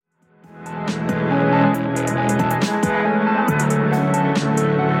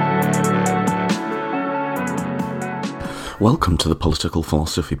Welcome to the Political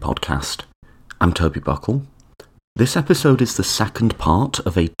Philosophy Podcast. I'm Toby Buckle. This episode is the second part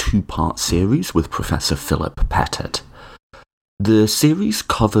of a two-part series with Professor Philip Pettit. The series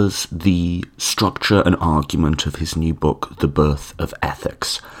covers the structure and argument of his new book, The Birth of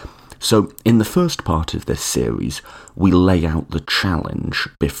Ethics. So, in the first part of this series, we lay out the challenge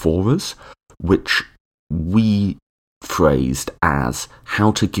before us, which we phrased as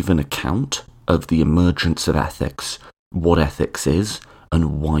how to give an account of the emergence of ethics, what ethics is,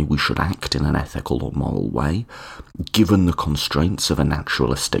 and why we should act in an ethical or moral way, given the constraints of a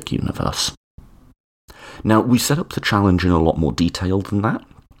naturalistic universe. Now, we set up the challenge in a lot more detail than that,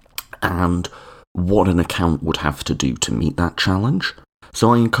 and what an account would have to do to meet that challenge.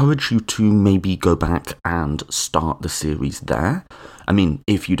 So I encourage you to maybe go back and start the series there. I mean,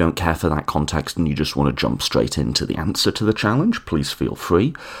 if you don't care for that context and you just want to jump straight into the answer to the challenge, please feel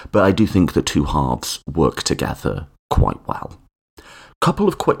free. But I do think the two halves work together quite well. Couple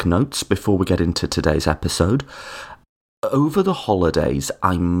of quick notes before we get into today's episode. Over the holidays,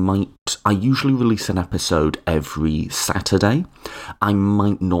 I usually release an episode every Saturday. I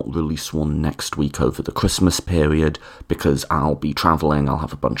might not release one next week over the Christmas period because I'll be travelling, I'll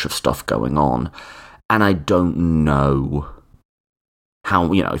have a bunch of stuff going on, and I don't know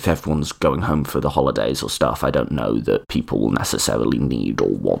how, if everyone's going home for the holidays or stuff, I don't know that people will necessarily need or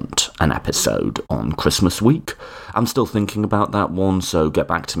want an episode on Christmas week. I'm still thinking about that one, so get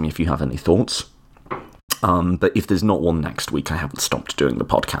back to me if you have any thoughts. But if there's not one next week, I haven't stopped doing the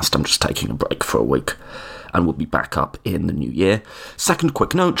podcast. I'm just taking a break for a week, and we'll be back up in the new year. Second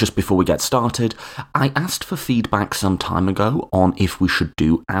quick note, just before we get started, I asked for feedback some time ago on if we should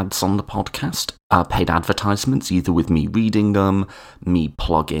do ads on the podcast, paid advertisements, either with me reading them, me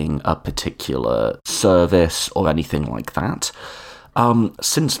plugging a particular service, or anything like that.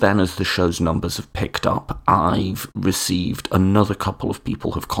 Since then, as the show's numbers have picked up, I've received another couple of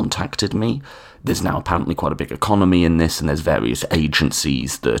people who've contacted me. There's now apparently quite a big economy in this, and there's various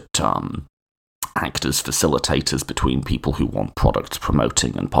agencies that act as facilitators between people who want products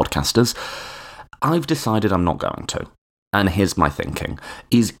promoting and podcasters. I've decided I'm not going to. And here's my thinking,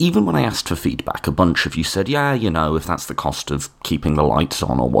 is even when I asked for feedback, a bunch of you said, yeah, if that's the cost of keeping the lights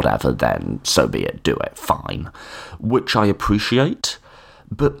on or whatever, then so be it, do it, fine. Which I appreciate,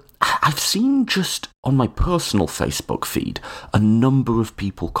 but I've seen just on my personal Facebook feed a number of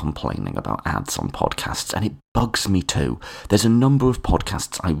people complaining about ads on podcasts, and it bugs me too. There's a number of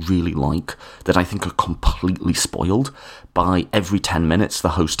podcasts I really like that I think are completely spoiled by every 10 minutes the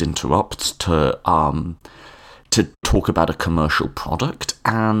host interrupts to talk about a commercial product,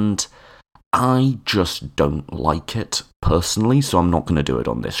 and I just don't like it personally, so I'm not going to do it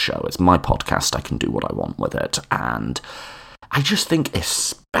on this show. It's my podcast, I can do what I want with it, and I just think,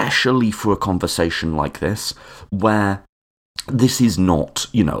 especially for a conversation like this, where this is not,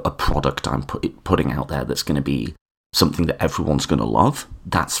 a product I'm putting out there that's going to be something that everyone's going to love,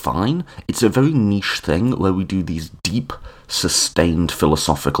 that's fine. It's a very niche thing where we do these deep, sustained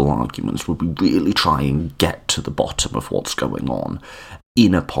philosophical arguments where we really try and get to the bottom of what's going on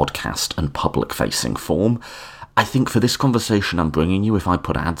in a podcast and public-facing form. I think for this conversation I'm bringing you, if I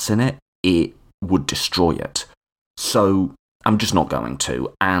put ads in it, it would destroy it. So I'm just not going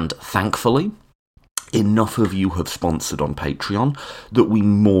to, and thankfully, enough of you have sponsored on Patreon that we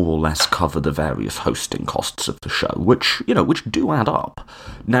more or less cover the various hosting costs of the show, which do add up.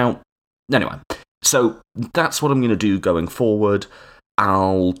 Now, anyway, so that's what I'm going to do going forward.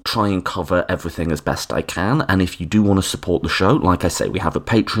 I'll try and cover everything as best I can, and if you do want to support the show, like I say, we have a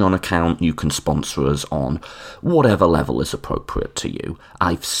Patreon account. You can sponsor us on whatever level is appropriate to you.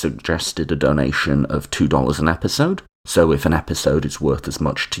 I've suggested a donation of $2 an episode, so if an episode is worth as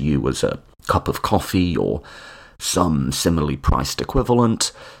much to you as a cup of coffee or some similarly priced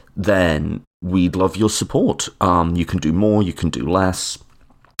equivalent, then we'd love your support. You can do more, you can do less.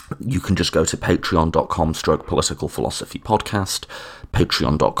 You can just go to patreon.com/politicalphilosophypodcast,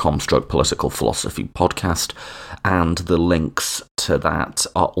 patreon.com/politicalphilosophypodcast, and the links to that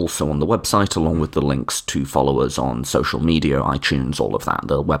are also on the website, along with the links to follow us on social media, iTunes, all of that.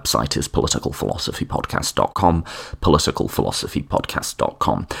 The website is politicalphilosophypodcast.com,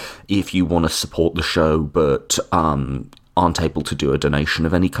 politicalphilosophypodcast.com. If you want to support the show but aren't able to do a donation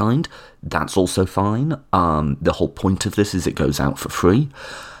of any kind, that's also fine. The whole point of this is it goes out for free.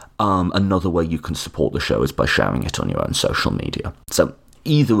 Another way you can support the show is by sharing it on your own social media. So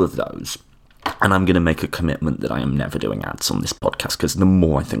either of those. And I'm going to make a commitment that I am never doing ads on this podcast, because the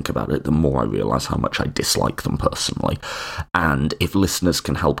more I think about it, the more I realise how much I dislike them personally. And if listeners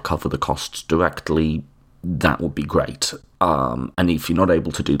can help cover the costs directly, that would be great. And if you're not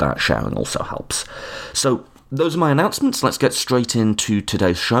able to do that, sharing also helps. So those are my announcements. Let's get straight into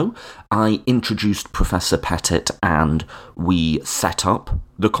today's show. I introduced Professor Pettit and we set up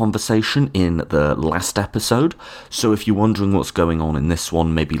the conversation in the last episode. So if you're wondering what's going on in this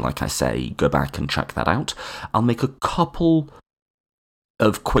one, maybe, like I say, go back and check that out. I'll make a couple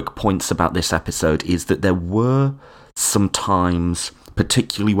of quick points about this episode. Is that there were some times,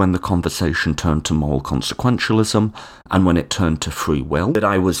 particularly when the conversation turned to moral consequentialism and when it turned to free will, that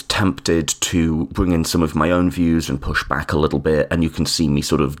I was tempted to bring in some of my own views and push back a little bit, and you can see me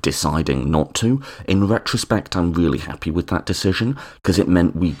sort of deciding not to. In retrospect, I'm really happy with that decision, because it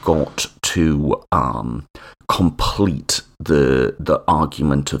meant we got to complete the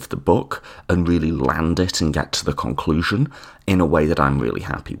argument of the book and really land it and get to the conclusion in a way that I'm really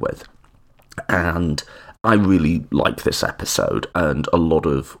happy with. And I really like this episode, and a lot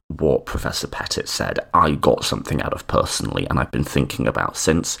of what Professor Pettit said I got something out of personally, and I've been thinking about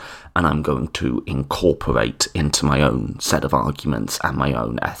since, and I'm going to incorporate into my own set of arguments and my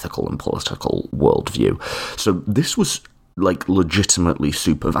own ethical and political worldview. So this was legitimately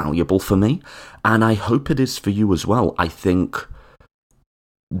super valuable for me, and I hope it is for you as well. I think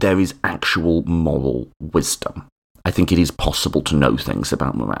there is actual moral wisdom. I think it is possible to know things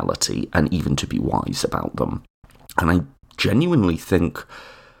about morality and even to be wise about them. And I genuinely think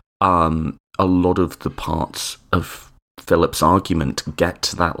a lot of the parts of Philip's argument get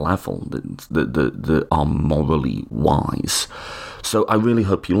to that level, that are morally wise. So I really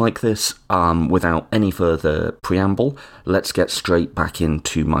hope you like this. Without any further preamble, let's get straight back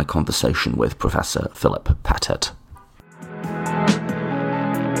into my conversation with Professor Philip Pettit.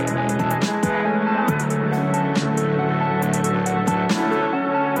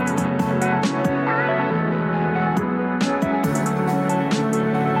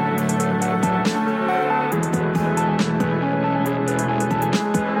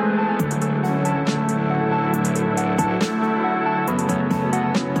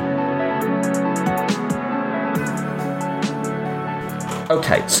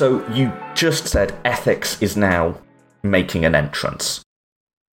 Okay, so you just said ethics is now making an entrance.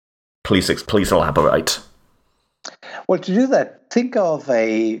 Please elaborate. Well, to do that, think of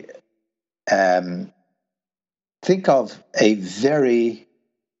a very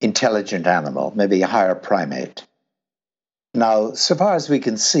intelligent animal, maybe a higher primate. Now, so far as we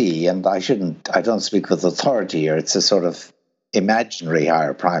can see, and I don't speak with authority here, it's a sort of imaginary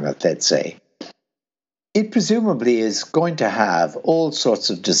higher primate, let's say. It presumably is going to have all sorts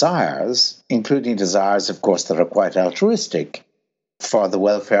of desires, including desires, of course, that are quite altruistic for the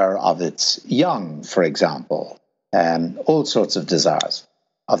welfare of its young, for example, all sorts of desires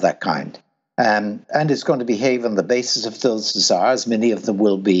of that kind. And it's going to behave on the basis of those desires. Many of them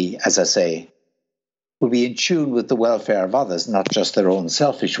will be, as I say, will be in tune with the welfare of others, not just their own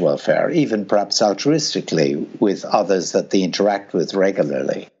selfish welfare, even perhaps altruistically with others that they interact with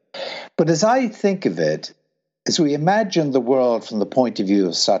regularly. But as I think of it, as we imagine the world from the point of view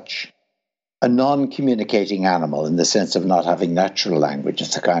of such a non-communicating animal, in the sense of not having natural language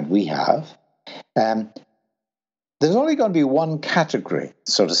of the kind we have, there's only going to be one category,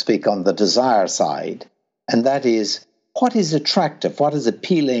 so to speak, on the desire side, and that is what is attractive, what is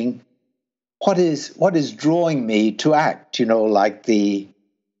appealing, what is drawing me to act. You know, like the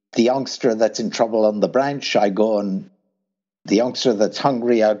youngster that's in trouble on the branch, the youngster that's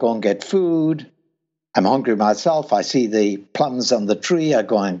hungry, I go and get food. I'm hungry myself. I see the plums on the tree. I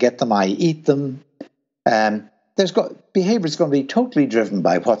go and get them. I eat them. Behavior is going to be totally driven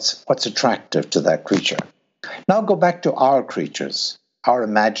by what's attractive to that creature. Now go back to our creatures, our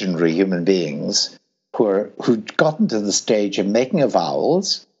imaginary human beings who'd gotten to the stage of making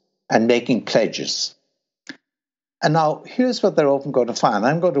avowals and making pledges. And now here's what they're often going to find.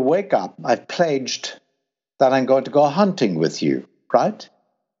 I'm going to wake up. I've pledged that I'm going to go hunting with you, right?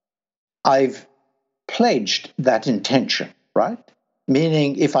 I've pledged that intention, right?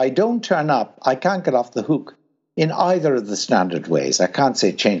 Meaning if I don't turn up, I can't get off the hook in either of the standard ways. I can't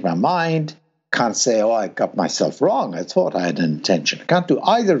say change my mind, can't say, I got myself wrong. I thought I had an intention. I can't do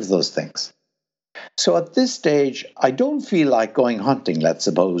either of those things. So at this stage, I don't feel like going hunting, let's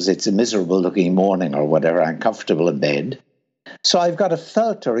suppose. It's a miserable looking morning or whatever. I'm comfortable in bed. So I've got a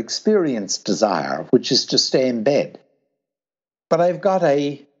felt or experienced desire, which is to stay in bed. But I've got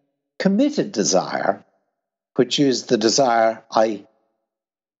a committed desire, which is the desire I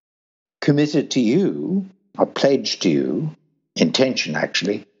committed to you, or pledged to you, intention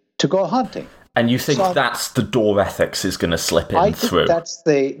actually, to go hunting. And you think that's the door ethics is going to slip in through? That's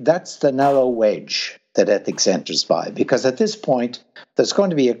the narrow wedge that ethics enters by, because at this point, there's going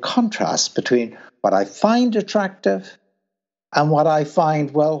to be a contrast between what I find attractive and what I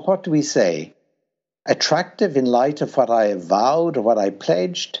find, well, what do we say, attractive in light of what I have vowed or what I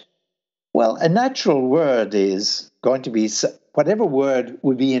pledged? Well, a natural word is going to be whatever word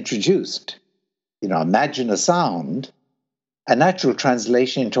would be introduced. Imagine a sound. A natural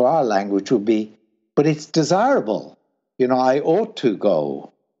translation into our language would be, but it's desirable. I ought to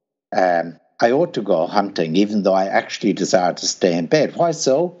go. I ought to go hunting, even though I actually desire to stay in bed. Why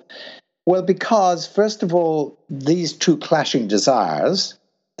so? Well, because, first of all, these two clashing desires,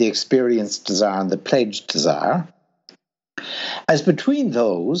 the experienced desire and the pledged desire, as between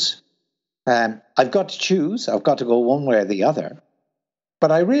those, I've got to choose. I've got to go one way or the other.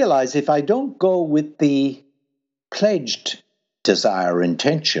 But I realize if I don't go with the pledged desire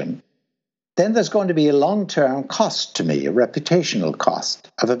intention, then there's going to be a long-term cost to me, a reputational cost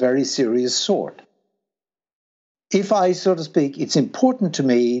of a very serious sort. If I, so to speak, it's important to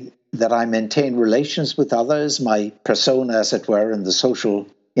me that I maintain relations with others, my persona, as it were, in the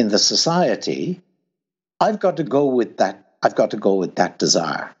society, I've got to go with that. I've got to go with that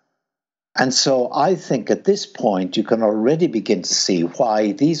desire. And so I think at this point, you can already begin to see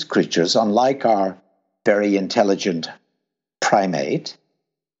why these creatures, unlike our very intelligent primate,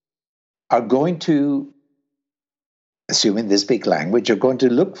 are going to, assuming they speak language, are going to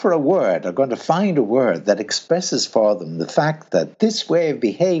look for a word, are going to find a word that expresses for them the fact that this way of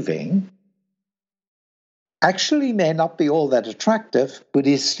behaving actually may not be all that attractive, but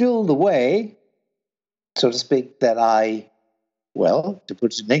is still the way, so to speak, that I, well, to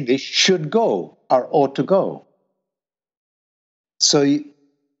put it in English, should go or ought to go. So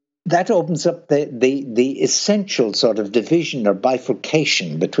that opens up the essential sort of division or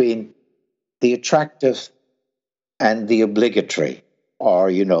bifurcation between the attractive and the obligatory,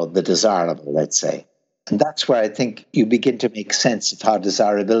 or, the desirable, let's say. And that's where I think you begin to make sense of how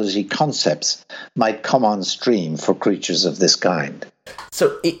desirability concepts might come on stream for creatures of this kind.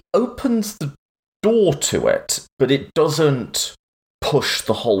 So it opens the door to it, but it doesn't push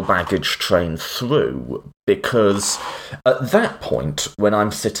the whole baggage train through, because at that point, when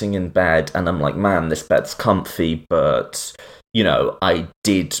I'm sitting in bed and I'm like, man, this bed's comfy, but, I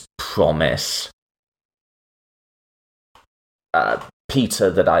did promise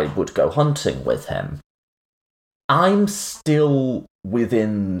Peter that I would go hunting with him, I'm still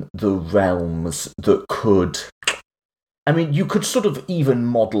within the realms that could... you could sort of even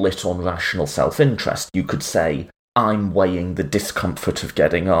model it on rational self-interest. You could say, I'm weighing the discomfort of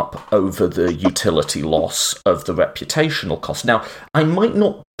getting up over the utility loss of the reputational cost. Now, I might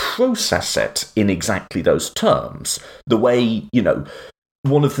not process it in exactly those terms. The way,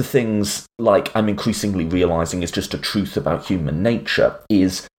 one of the things, I'm increasingly realizing is just a truth about human nature,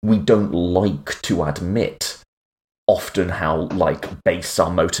 is we don't like to admit often how, base our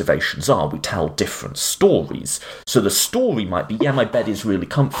motivations are. We tell different stories. So the story might be, yeah, my bed is really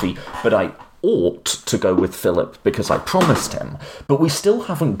comfy, but I ought to go with Philip because I promised him. But we still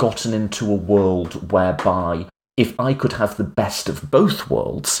haven't gotten into a world whereby if I could have the best of both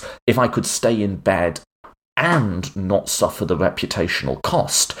worlds, if I could stay in bed and not suffer the reputational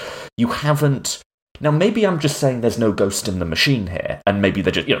cost, you haven't... Now, maybe I'm just saying there's no ghost in the machine here, and maybe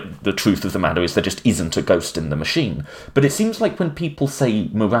there just, the truth of the matter is there just isn't a ghost in the machine. But it seems like when people say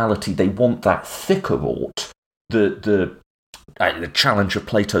morality, they want that thicker ought. The challenge of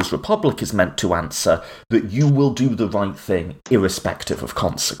Plato's Republic is meant to answer that you will do the right thing irrespective of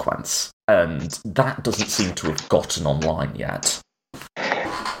consequence. And that doesn't seem to have gotten online yet.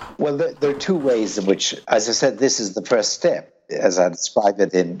 Well, there are two ways in which, as I said, this is the first step, as I describe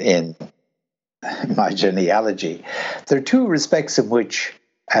it in my genealogy. There are two respects in which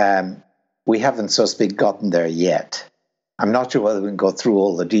we haven't, so to speak, gotten there yet. I'm not sure whether we can go through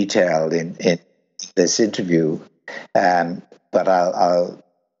all the detail in this interview, but I'll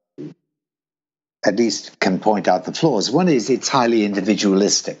at least can point out the flaws. One is it's highly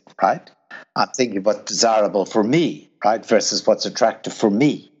individualistic, right? I'm thinking what's desirable for me, right, versus what's attractive for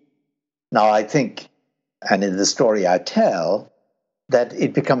me. Now, I think, and in the story I tell, that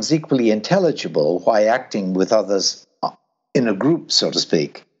it becomes equally intelligible why acting with others in a group, so to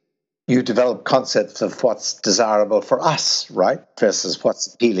speak, you develop concepts of what's desirable for us, right, versus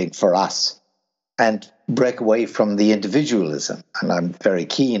what's appealing for us, and break away from the individualism. And I'm very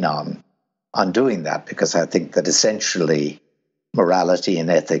keen on doing that because I think that essentially morality and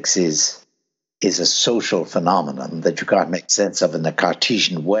ethics is a social phenomenon that you can't make sense of in a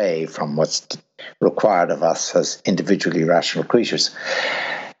Cartesian way from what's required of us as individually rational creatures.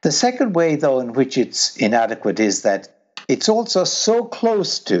 The second way, though, in which it's inadequate is that it's also so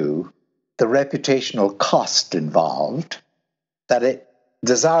close to the reputational cost involved that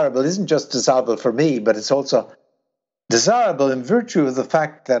desirable isn't just desirable for me, but it's also desirable in virtue of the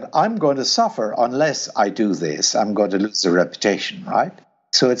fact that I'm going to suffer unless I do this. I'm going to lose a reputation, right?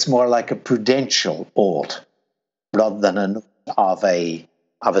 So it's more like a prudential ought rather than of a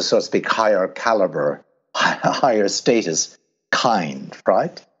so to speak higher caliber, higher status kind,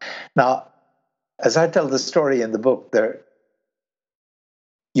 right? Now, as I tell the story in the book,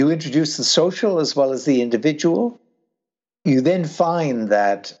 you introduce the social as well as the individual. You then find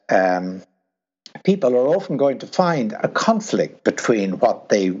that people are often going to find a conflict between what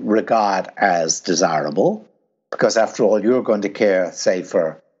they regard as desirable, because after all, you're going to care, say,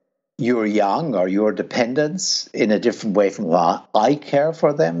 for your young or your dependents in a different way from what I care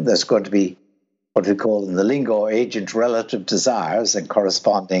for them. There's going to be what we call in the lingo agent-relative desires and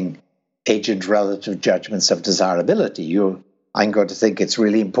corresponding agent-relative judgments of desirability. I'm going to think it's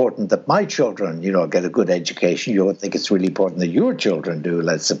really important that my children, get a good education. You'll think it's really important that your children do,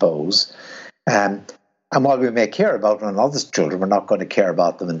 let's suppose. And while we may care about one another's children, we're not going to care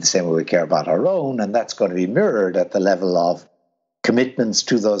about them in the same way we care about our own, and that's going to be mirrored at the level of commitments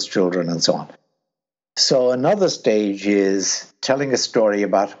to those children and so on. So another stage is telling a story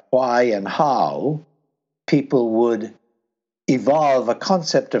about why and how people would evolve a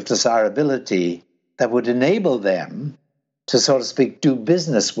concept of desirability that would enable them to, so to speak, do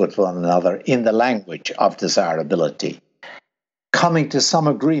business with one another in the language of desirability, coming to some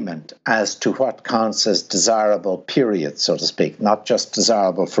agreement as to what counts as desirable, period, so to speak, not just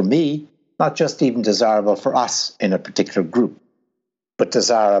desirable for me, not just even desirable for us in a particular group, but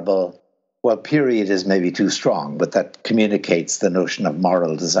desirable, well, period is maybe too strong, but that communicates the notion of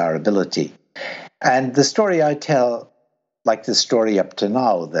moral desirability. And the story I tell, like the story up to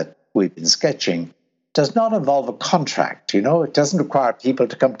now that we've been sketching, does not involve a contract, It doesn't require people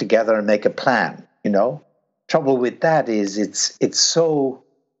to come together and make a plan, Trouble with that is it's so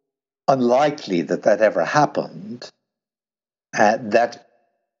unlikely that ever happened that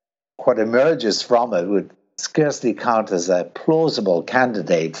what emerges from it would scarcely count as a plausible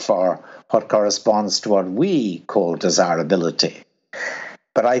candidate for what corresponds to what we call desirability.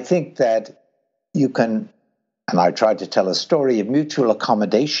 But I think that you can, and I tried to tell a story of mutual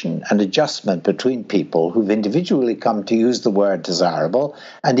accommodation and adjustment between people who've individually come to use the word desirable,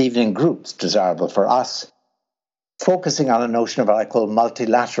 and even in groups, desirable for us, focusing on a notion of what I call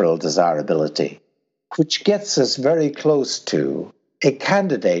multilateral desirability, which gets us very close to a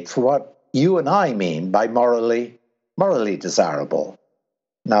candidate for what you and I mean by morally desirable.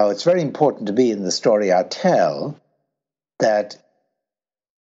 Now, it's very important to me in the story I tell that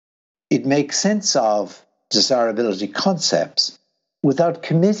it makes sense of desirability concepts without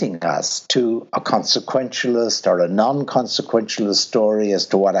committing us to a consequentialist or a non-consequentialist story as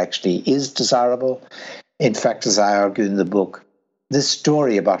to what actually is desirable. In fact, as I argue in the book, this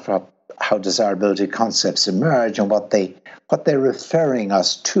story about how desirability concepts emerge and what they're referring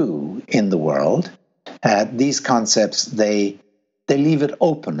us to in the world, these concepts, they leave it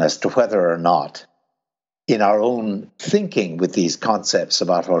open as to whether or not in our own thinking with these concepts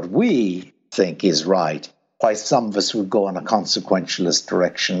about what we think is right, why some of us would go in a consequentialist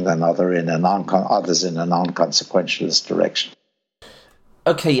direction and others in a non-consequentialist direction.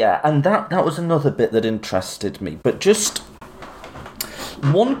 Okay, yeah, and that was another bit that interested me. But just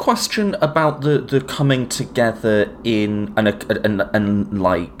one question about the coming together in and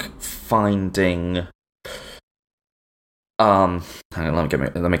like finding. Hang on,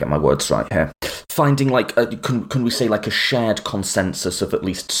 let me get my words right here. Finding like can we say like a shared consensus of at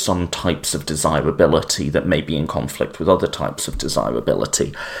least some types of desirability that may be in conflict with other types of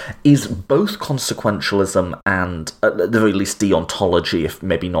desirability is both consequentialism and at the very least deontology, if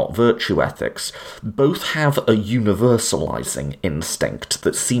maybe not virtue ethics, both have a universalizing instinct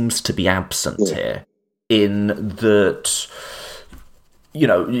that seems to be absent here, in that,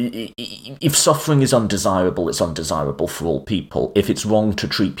 if suffering is undesirable, it's undesirable for all people. If it's wrong to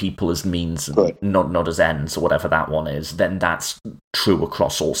treat people as means and not as ends, or whatever that one is, then that's true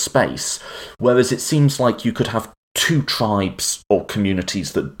across all space. Whereas it seems like you could have two tribes or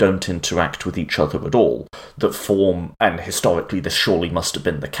communities that don't interact with each other at all, that form, and historically this surely must have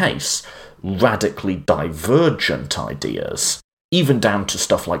been the case, radically divergent ideas. Even down to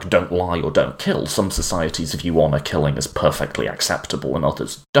stuff like don't lie or don't kill. Some societies view honour killing as perfectly acceptable and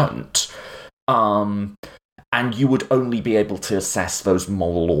others don't. And you would only be able to assess those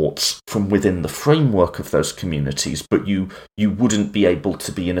moral oughts from within the framework of those communities, but you wouldn't be able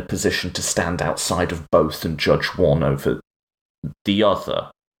to be in a position to stand outside of both and judge one over the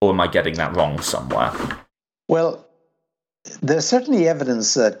other. Or am I getting that wrong somewhere? Well, there's certainly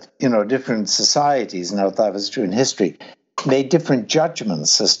evidence that, different societies, and that was true in history, made different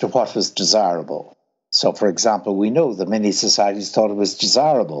judgments as to what was desirable. So, for example, we know that many societies thought it was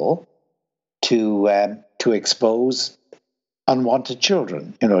desirable to expose unwanted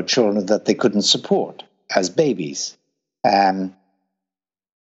children, children that they couldn't support as babies. And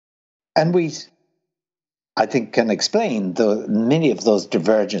we, I think, can explain many of those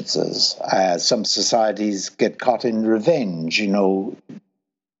divergences. Some societies get caught in revenge,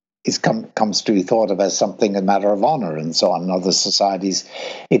 comes to be thought of as something, a matter of honor and so on. In other societies,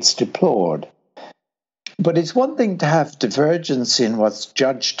 it's deplored. But it's one thing to have divergence in what's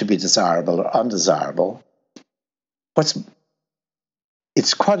judged to be desirable or undesirable.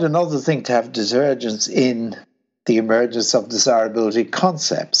 It's quite another thing to have divergence in the emergence of desirability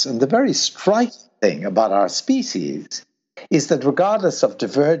concepts. And the very striking thing about our species is that regardless of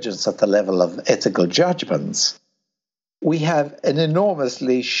divergence at the level of ethical judgments, we have an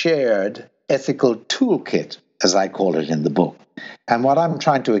enormously shared ethical toolkit, as I call it in the book. And what I'm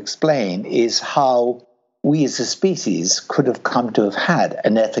trying to explain is how we as a species could have come to have had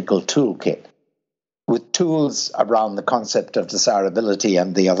an ethical toolkit with tools around the concept of desirability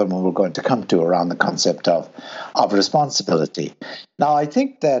and the other one we're going to come to around the concept of responsibility. Now, I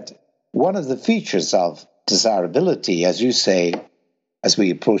think that one of the features of desirability, as you say, as we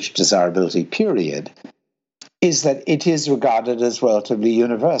approach desirability period, is that it is regarded as relatively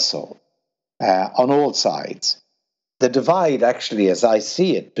universal on all sides. The divide, actually, as I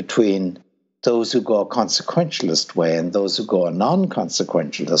see it, between those who go a consequentialist way and those who go a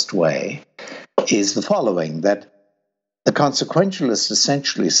non-consequentialist way is the following, that the consequentialists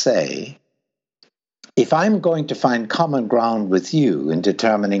essentially say, if I'm going to find common ground with you in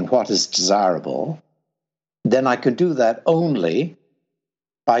determining what is desirable, then I can do that only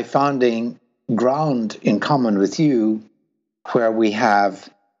by finding ground in common with you where we have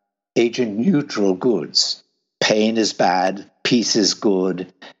agent-neutral goods. Pain is bad, peace is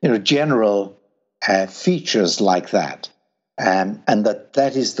good, general features like that. And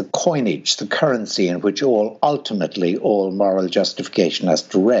that is the coinage, the currency in which ultimately all moral justification has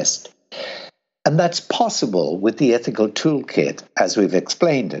to rest. And that's possible with the ethical toolkit as we've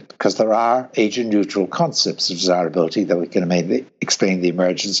explained it, because there are agent-neutral concepts of desirability that we can explain the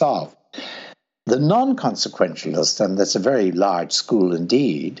emergence of. The non-consequentialist, and that's a very large school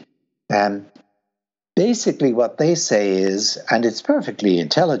indeed, basically what they say is, and it's perfectly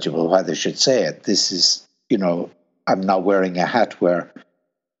intelligible why they should say it, this is, I'm now wearing a hat where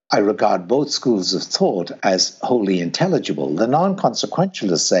I regard both schools of thought as wholly intelligible. The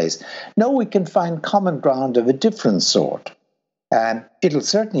non-consequentialist says, no, we can find common ground of a different sort. And it'll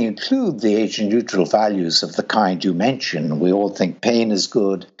certainly include the agent-neutral values of the kind you mentioned. We all think pain is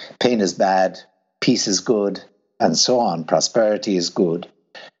good, pain is bad, peace is good, and so on. Prosperity is good.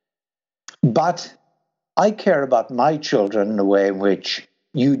 But I care about my children in a way in which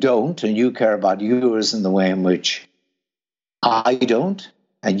you don't, and you care about yours in the way in which I don't,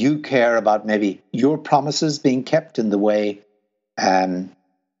 and you care about maybe your promises being kept in the way I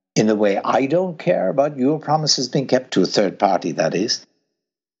don't care about your promises being kept, to a third party, that is.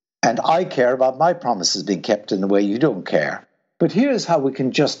 And I care about my promises being kept in the way you don't care. But here's how we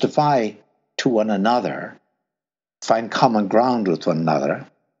can justify to one another, find common ground with one another,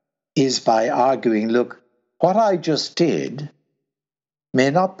 is by arguing, look, what I just did may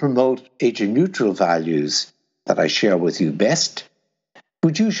not promote agent-neutral values that I share with you best,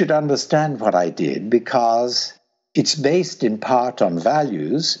 but you should understand what I did because it's based in part on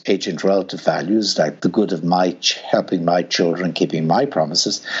values, agent-relative values, like the good of helping my children, keeping my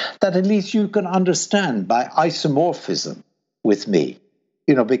promises, that at least you can understand by isomorphism with me.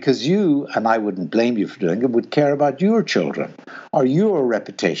 Because you, and I wouldn't blame you for doing it, would care about your children or your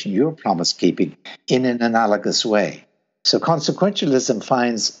reputation, your promise-keeping in an analogous way. So consequentialism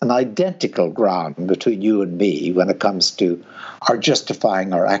finds an identical ground between you and me when it comes to our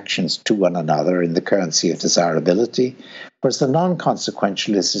justifying our actions to one another in the currency of desirability, whereas the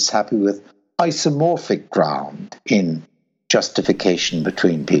non-consequentialist is happy with isomorphic ground in justification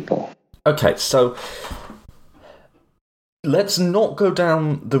between people. Okay, so let's not go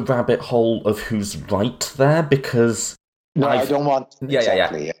down the rabbit hole of who's right there, because No, I don't want... Yeah.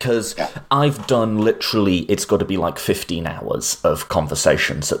 Because I've done literally, it's got to be like 15 hours of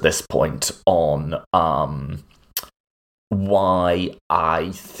conversations at this point on why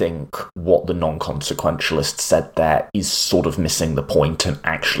I think what the non-consequentialist said there is sort of missing the point, and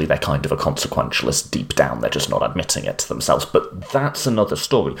actually they're kind of a consequentialist deep down. They're just not admitting it to themselves. But that's another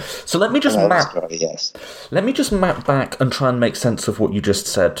story. So let me just let me just map back and try and make sense of what you just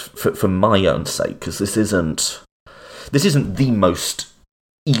said for my own sake, because this isn't the most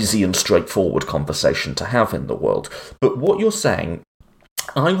easy and straightforward conversation to have in the world. But what you're saying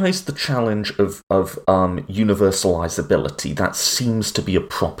I raised the challenge of universalizability. That seems to be a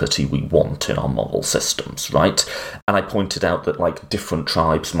property we want in our moral systems, right? And I pointed out that, like, different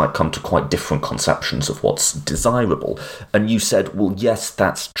tribes might come to quite different conceptions of what's desirable. And you said, well, yes,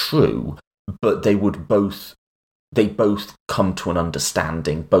 that's true, but they both come to an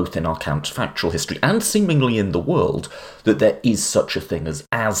understanding, both in our counterfactual history and seemingly in the world, that there is such a thing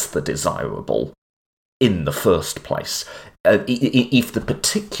as the desirable in the first place. If the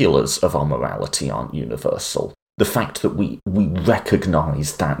particulars of our morality aren't universal, the fact that we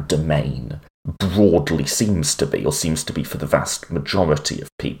recognise that domain broadly seems to be for the vast majority of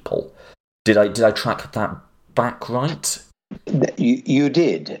people. Did I track that back right? You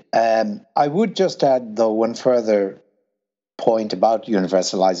did. I would just add, though, one further point about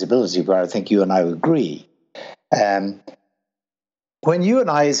universalizability, where I think you and I agree. When you and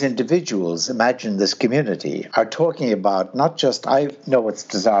I as individuals imagine this community are talking about not just, I know what's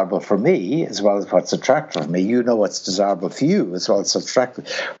desirable for me as well as what's attractive for me, you know what's desirable for you as well as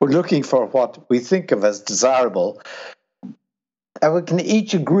attractive. We're looking for what we think of as desirable and we can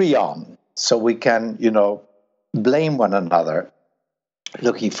each agree on, so we can, blame one another,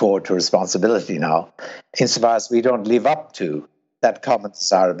 looking forward to responsibility now, insofar as we don't live up to that common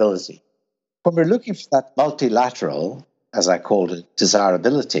desirability. When we're looking for that multilateral, as I called it,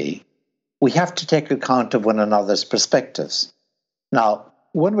 desirability, we have to take account of one another's perspectives. Now,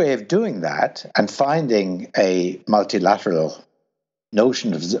 one way of doing that and finding a multilateral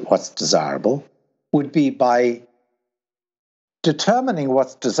notion of what's desirable would be by determining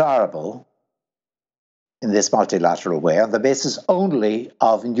what's desirable in this multilateral way on the basis only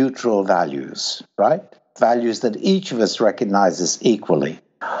of neutral values, right? Values that each of us recognizes equally.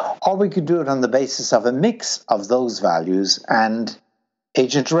 Or we could do it on the basis of a mix of those values and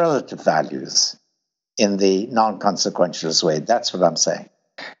agent-relative values in the non-consequentialist way. That's what I'm saying.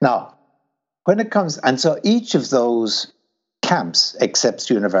 Now, when it comes, and so each of those camps accepts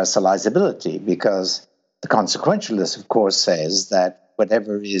universalizability, because the consequentialist, of course, says that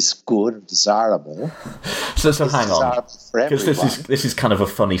whatever is good or desirable. So hang on, because this is kind of a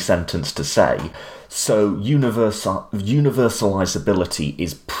funny sentence to say. So universalizability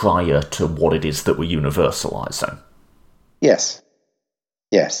is prior to what it is that we're universalizing. Yes.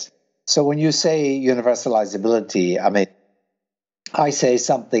 So when you say universalizability, I mean, I say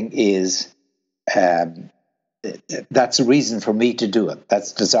something is that's a reason for me to do it.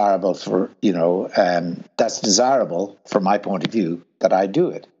 That's desirable that's desirable from my point of view that I do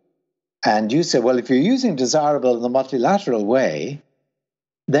it. And you say, well, if you're using desirable in the multilateral way,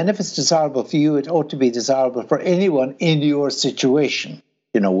 then if it's desirable for you, it ought to be desirable for anyone in your situation,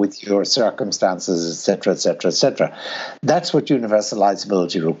 with your circumstances, et cetera, et cetera, et cetera. That's what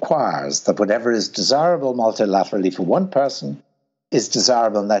universalizability requires, that whatever is desirable multilaterally for one person is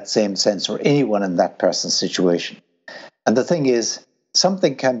desirable in that same sense for anyone in that person's situation. And the thing is,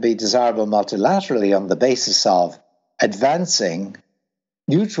 something can be desirable multilaterally on the basis of advancing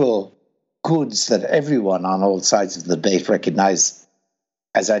neutral goods that everyone on all sides of the debate recognize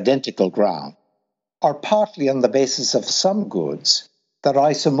as identical ground, or partly on the basis of some goods that are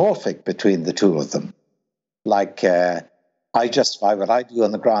isomorphic between the two of them. Like, I justify what I do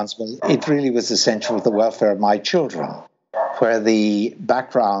on the grounds, well, it really was essential for the welfare of my children, where the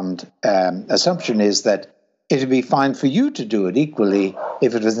background assumption is that it would be fine for you to do it equally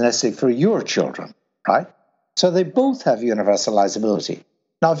if it was necessary for your children, right? So they both have universalizability.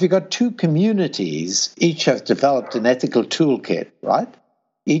 Now, if you've got two communities, each have developed an ethical toolkit, right?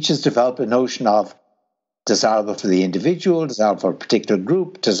 Each has developed a notion of desirable for the individual, desirable for a particular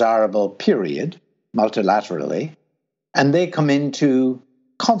group, desirable, period, multilaterally, and they come into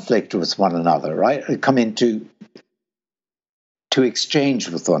conflict with one another, right? They come into exchange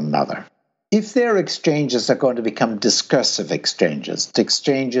with one another. If their exchanges are going to become discursive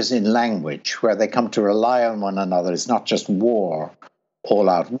exchanges in language, where they come to rely on one another, it's not just war,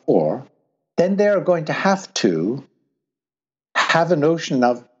 all-out war, then they're going to have a notion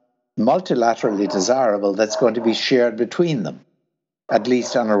of multilaterally desirable that's going to be shared between them, at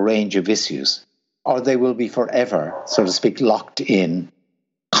least on a range of issues, or they will be forever, so to speak, locked in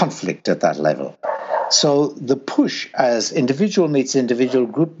conflict at that level. So the push as individual meets individual,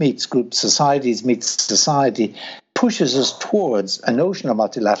 group meets group, societies meets society, pushes us towards a notion of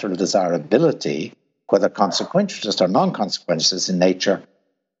multilateral desirability, whether consequentialist or non-consequentialist in nature,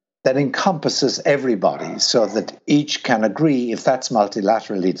 that encompasses everybody so that each can agree if that's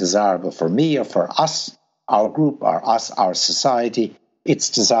multilaterally desirable for me or for us, our group, or us, our society,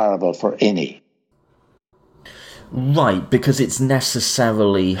 it's desirable for any. Right, because it's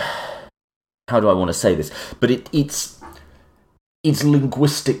necessarily... How do I want to say this? But it's it's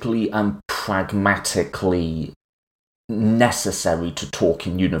linguistically and pragmatically necessary to talk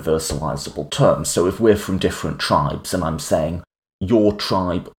in universalizable terms. So if we're from different tribes and I'm saying your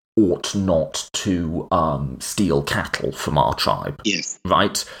tribe ought not to steal cattle from our tribe, yes,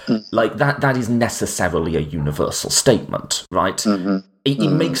 right? Like that is necessarily a universal statement, right? Mm-hmm.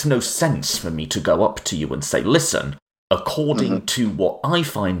 It makes no sense for me to go up to you and say, listen, according to what I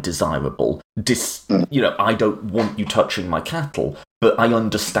find desirable, I don't want you touching my cattle, but I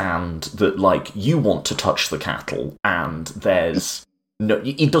understand that, like, you want to touch the cattle, and there's no,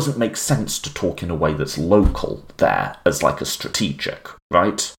 it doesn't make sense to talk in a way that's local there as like a strategic,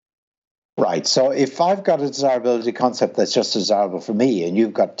 right? Right. So if I've got a desirability concept that's just desirable for me, and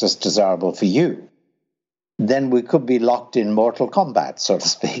you've got just desirable for you, then we could be locked in mortal combat, so to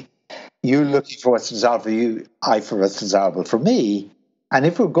speak. You looking for what's desirable for you, I for what's desirable for me. And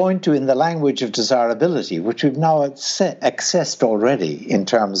if we're going to, in the language of desirability, which we've now accessed already in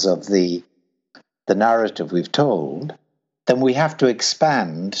terms of the narrative we've told, then we have to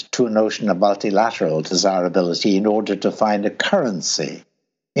expand to a notion of multilateral desirability in order to find a currency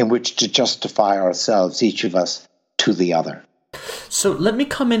in which to justify ourselves, each of us, to the other. So let me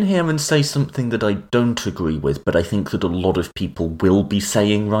come in here and say something that I don't agree with, but I think that a lot of people will be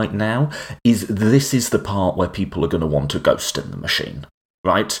saying right now, is this is the part where people are going to want a ghost in the machine,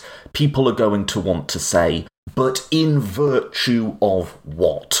 right? People are going to want to say, but in virtue of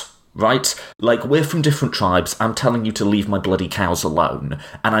what? Right? Like, we're from different tribes, I'm telling you to leave my bloody cows alone,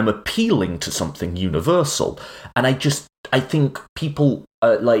 and I'm appealing to something universal. And I think people,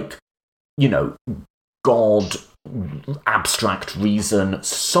 God, abstract reason,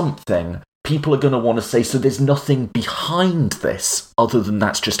 something, people are going to want to say, so there's nothing behind this other than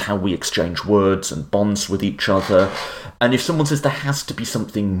that's just how we exchange words and bonds with each other. And if someone says there has to be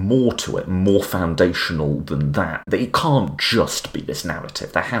something more to it, more foundational than that it can't just be this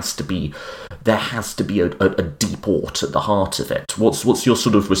narrative. There has to be a deep ought at the heart of it. What's your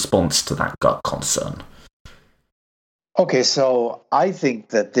sort of response to that gut concern? Okay, so I think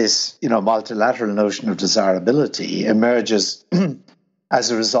that this, multilateral notion of desirability emerges as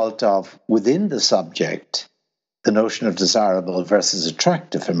a result of, within the subject, the notion of desirable versus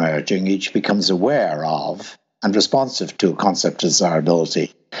attractive emerging. Each becomes aware of and responsive to a concept of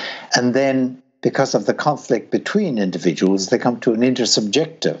desirability. And then, because of the conflict between individuals, they come to an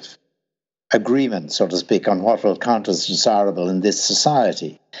intersubjective agreement, so to speak, on what will count as desirable in this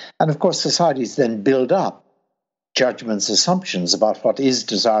society. And of course, societies then build up judgments, assumptions about what is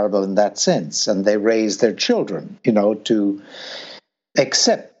desirable in that sense. And they raise their children, to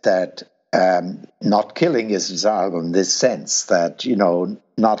accept that not killing is desirable in this sense, that,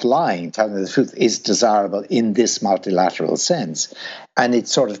 not lying, telling the truth is desirable in this multilateral sense. And it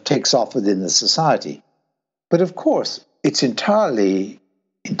sort of takes off within the society. But of course, it's entirely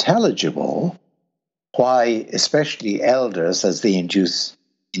intelligible why, especially elders, as they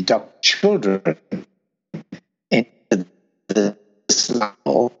induct children into this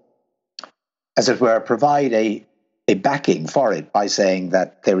level, as it were, provide a backing for it by saying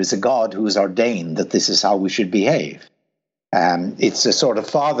that there is a God who has ordained that this is how we should behave. It's a sort of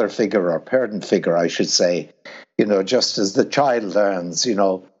father figure or parent figure, I should say, just as the child learns,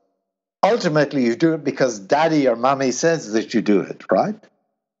 ultimately you do it because daddy or mommy says that you do it, right?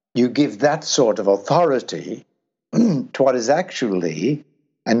 You give that sort of authority to what is actually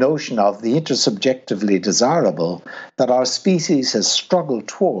a notion of the intersubjectively desirable that our species has struggled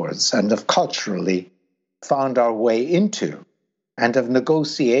towards and have culturally found our way into and have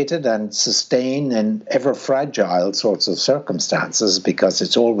negotiated and sustained in ever fragile sorts of circumstances because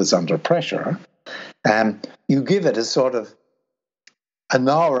it's always under pressure. You give it a sort of an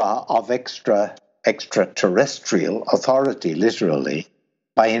aura of extraterrestrial authority, literally,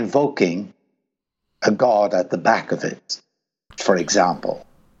 by invoking a god at the back of it, for example.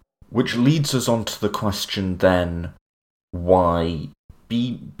 Which leads us on to the question then, why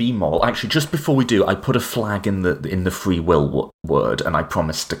be moral? Actually, just before we do, I put a flag in the free will word, and I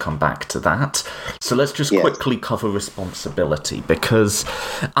promised to come back to that. So let's just quickly cover responsibility, because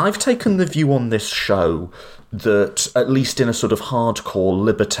I've taken the view on this show that, at least in a sort of hardcore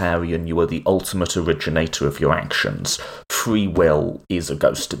libertarian, you are the ultimate originator of your actions. Free will is a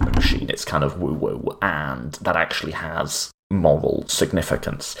ghost in the machine. It's kind of woo-woo, and that actually has moral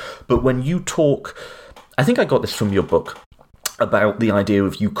significance. But when you talk, I think I got this from your book, about the idea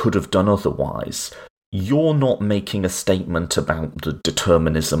of you could have done otherwise, you're not making a statement about the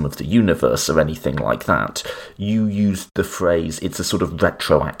determinism of the universe or anything like that. You used the phrase, it's a sort of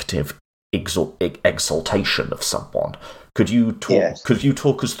retroactive exaltation of someone. Could you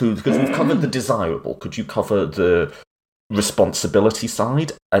talk us through, because we've covered the desirable, could you cover the responsibility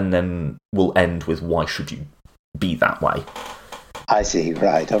side, and then we'll end with why should you be that way. I see,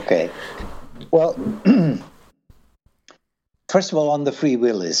 right, okay. Well, first of all, on the free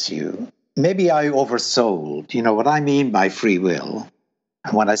will issue, maybe I oversold. What I mean by free will,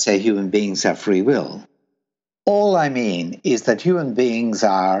 and when I say human beings have free will, all I mean is that human beings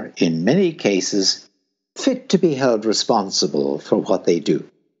are, in many cases, fit to be held responsible for what they do.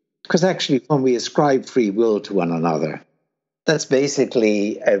 Because actually, when we ascribe free will to one another, that's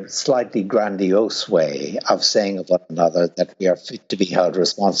basically a slightly grandiose way of saying of one another that we are fit to be held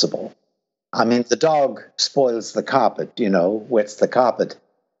responsible. I mean, the dog spoils the carpet, wets the carpet,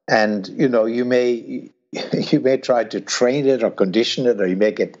 and, you may try to train it or condition it, or you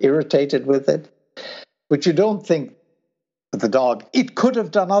may get irritated with it, but you don't think the dog, it could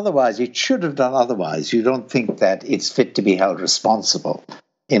have done otherwise, it should have done otherwise. You don't think that it's fit to be held responsible,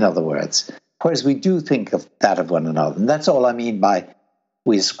 in other words. Whereas we do think of that of one another. And that's all I mean by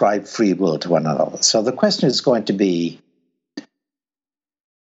we ascribe free will to one another. So the question is going to be,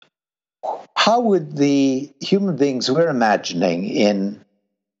 how would the human beings we're imagining in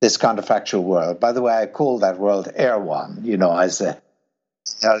this counterfactual world, by the way, I call that world Erewhon, as the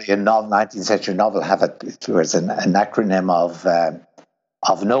earlier 19th century novel have it was an acronym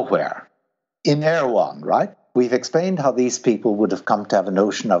of nowhere. In Erewhon, right? We've explained how these people would have come to have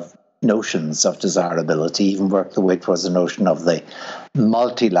notions of desirability, even worked the way towards the notion of the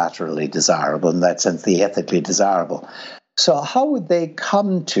multilaterally desirable, in that sense, the ethically desirable. So how would they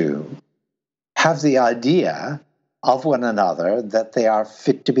come to have the idea of one another that they are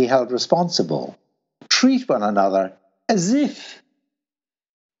fit to be held responsible, treat one another as if,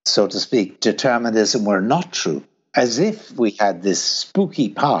 so to speak, determinism were not true, as if we had this spooky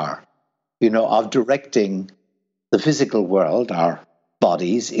power, of directing the physical world, our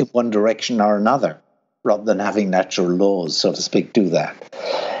bodies, in one direction or another, rather than having natural laws, so to speak, do that.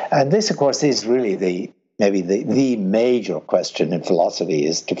 And this, of course, is really maybe the major question in philosophy,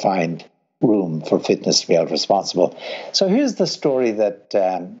 is to find room for fitness to be held responsible. So here's the story that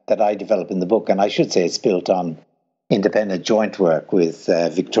I develop in the book, and I should say it's built on independent joint work with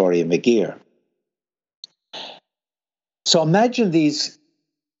Victoria McGeer. So imagine these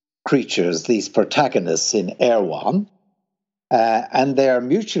creatures, these protagonists in Erewhon, and they are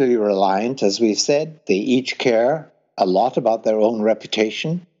mutually reliant, as we've said. They each care a lot about their own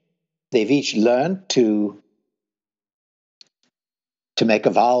reputation. They've each learned to make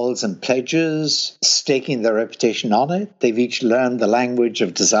avowals and pledges, staking their reputation on it. They've each learned the language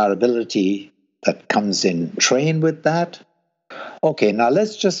of desirability that comes in train with that. Okay, now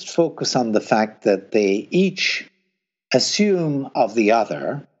let's just focus on the fact that they each assume of the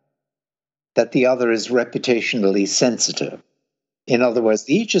other that the other is reputationally sensitive. In other words,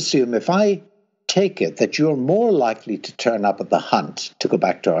 they each assume, if I take it that you're more likely to turn up at the hunt, to go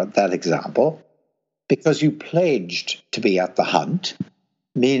back to that example, because you pledged to be at the hunt,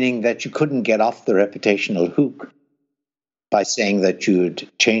 meaning that you couldn't get off the reputational hook by saying that you'd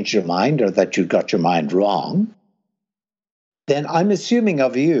changed your mind or that you'd got your mind wrong, then I'm assuming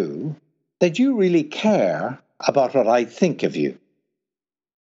of you that you really care about what I think of you.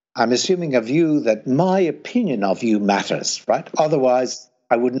 I'm assuming of you that my opinion of you matters, right? Otherwise,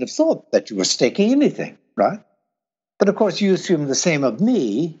 I wouldn't have thought that you were staking anything, right? But of course, you assume the same of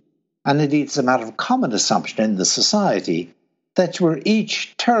me, and indeed it's a matter of common assumption in the society that we're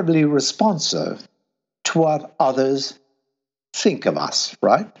each terribly responsive to what others think of us,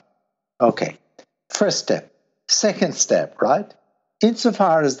 right? Okay, first step. Second step, right?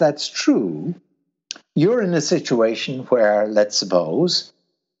 Insofar as that's true, you're in a situation where, let's suppose,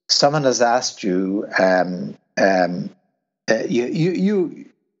 someone has asked you,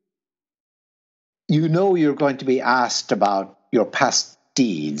 you know you're going to be asked about your past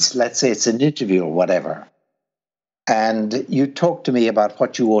deeds. Let's say it's an interview or whatever. And you talk to me about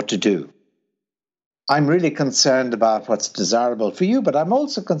what you ought to do. I'm really concerned about what's desirable for you, but I'm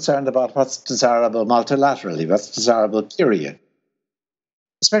also concerned about what's desirable multilaterally, what's desirable, period.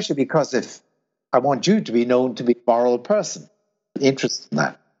 Especially because if I want you to be known to be a moral person, interested in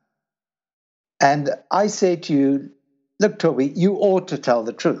that. And I say to you, look, Toby, you ought to tell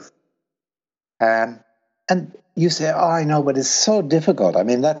the truth. And you say, oh, I know, but it's so difficult. I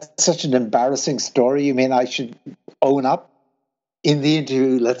mean, that's such an embarrassing story. You mean I should own up in the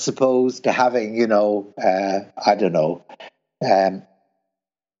interview, let's suppose, to having,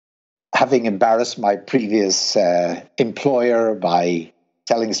 having embarrassed my previous employer by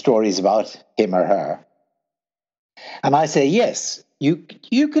telling stories about him or her. And I say, yes, you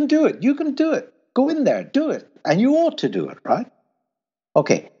can do it. You can do it. Go in there, do it. And you ought to do it, right?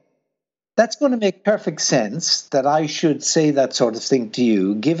 Okay. That's going to make perfect sense that I should say that sort of thing to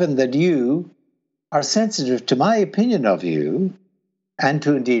you, given that you are sensitive to my opinion of you and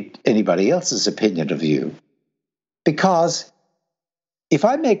to indeed anybody else's opinion of you. Because if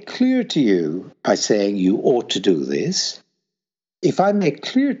I make clear to you by saying you ought to do this, if I make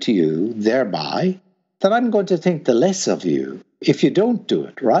clear to you thereby that I'm going to think the less of you if you don't do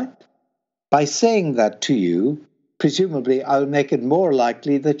it, right? By saying that to you, presumably I'll make it more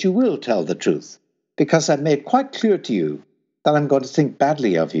likely that you will tell the truth, because I've made quite clear to you that I'm going to think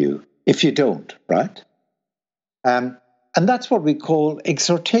badly of you if you don't, right? And that's what we call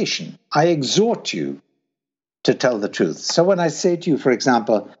exhortation. I exhort you to tell the truth. So when I say to you, for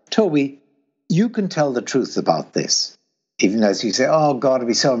example, Toby, you can tell the truth about this, even as you say, oh God, it'd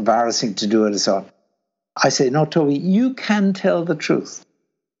be so embarrassing to do it and so on. I say, no, Toby, you can tell the truth.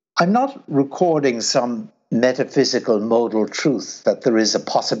 I'm not recording some metaphysical modal truth that there is a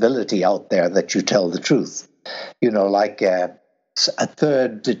possibility out there that you tell the truth, like a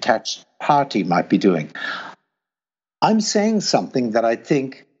third detached party might be doing. I'm saying something that I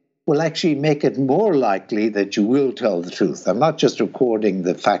think will actually make it more likely that you will tell the truth. I'm not just recording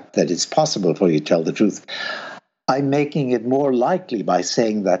the fact that it's possible for you to tell the truth. I'm making it more likely by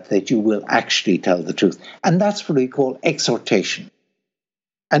saying that you will actually tell the truth. And that's what we call exhortation.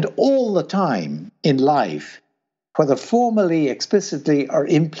 And all the time in life, whether formally, explicitly, or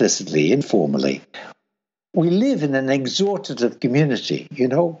implicitly, informally, we live in an exhortative community,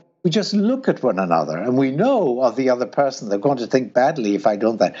 We just look at one another and we know of the other person. They're going to think badly if I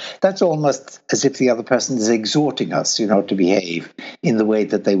don't that. That's almost as if the other person is exhorting us, to behave in the way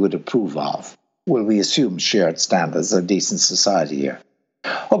that they would approve of. Will we assume shared standards of decent society here?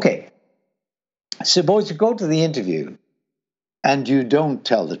 Okay, suppose you go to the interview and you don't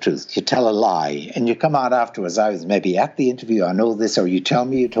tell the truth, you tell a lie, and you come out afterwards, I was maybe at the interview, I know this, or you tell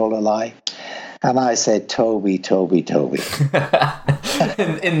me you told a lie, and I said, Toby. in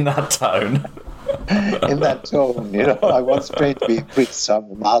that tone. In that tone, I once trained to be a priest, so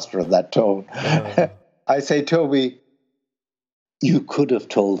I'm a master of that tone. I say, Toby, you could have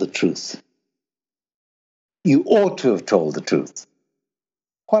told the truth. You ought to have told the truth.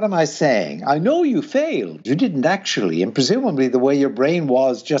 What am I saying? I know you failed. You didn't actually. And presumably the way your brain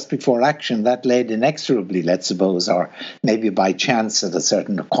was just before action, that led inexorably, let's suppose, or maybe by chance at a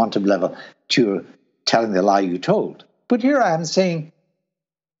certain quantum level, to telling the lie you told. But here I am saying,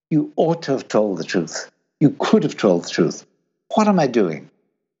 you ought to have told the truth. You could have told the truth. What am I doing?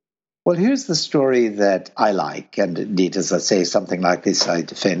 Well, here's the story that I like. And indeed, as I say something like this, I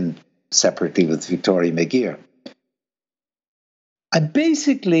defend separately with Victoria McGeer. I'm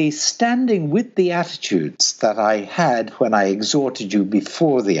basically standing with the attitudes that I had when I exhorted you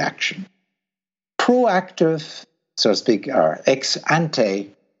before the action. Proactive, so to speak, or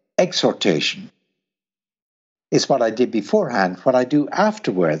ex-ante exhortation is what I did beforehand. What I do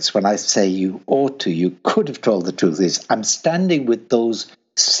afterwards when I say you ought to, you could have told the truth, is I'm standing with those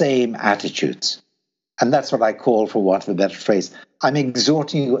same attitudes. And that's what I call, for want of a better phrase, I'm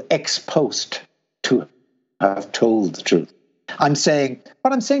exhorting you ex post to have told the truth. What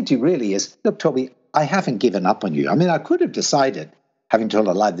I'm saying to you really is, look, Toby, I haven't given up on you. I mean, I could have decided, having told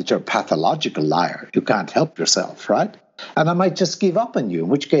a lie, that you're a pathological liar. You can't help yourself, right? And I might just give up on you, in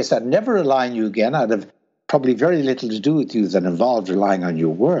which case I'd never rely on you again. I'd have probably very little to do with you that involved relying on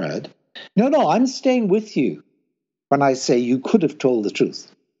your word. No, I'm staying with you when I say you could have told the truth.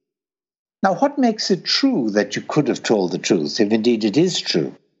 Now, what makes it true that you could have told the truth, if indeed it is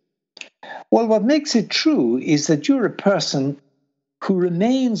true? Well, what makes it true is that you're a person who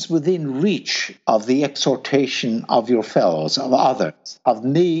remains within reach of the exhortation of your fellows, of others, of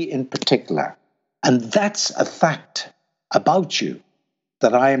me in particular. And that's a fact about you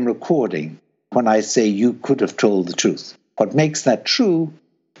that I am recording when I say you could have told the truth. What makes that true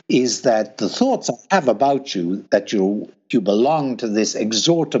is that the thoughts I have about you, that you belong to this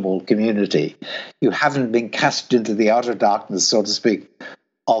exhortable community. You haven't been cast into the outer darkness, so to speak,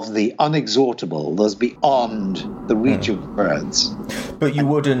 of the unexhortable, those beyond the reach of words. But that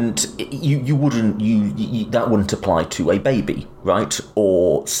wouldn't apply to a baby, right?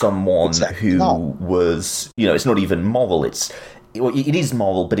 Or someone exactly. who was, it's not even moral. It is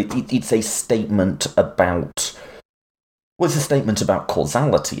moral, but it's a statement about. Well, it's a statement about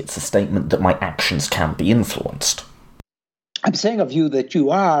causality. It's a statement that my actions can be influenced. I'm saying of you that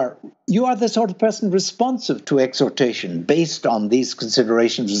you are the sort of person responsive to exhortation based on these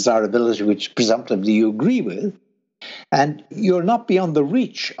considerations of desirability, which presumptively you agree with, and you're not beyond the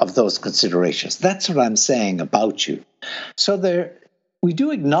reach of those considerations. That's what I'm saying about you. So we do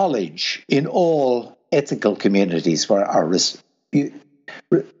acknowledge in all ethical communities where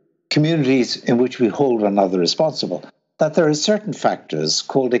communities in which we hold one another responsible, that there are certain factors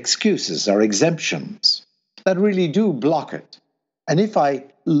called excuses or exemptions that really do block it. And if I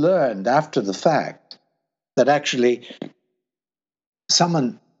learned after the fact that actually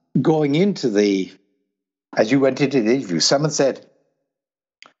someone going into as you went into the interview, someone said,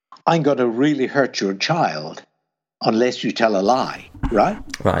 I'm going to really hurt your child unless you tell a lie, right?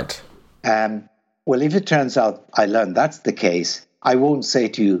 Right. Well, if it turns out I learned that's the case, I won't say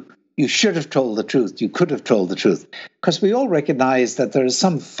to you, you should have told the truth, you could have told the truth. Because we all recognize that there are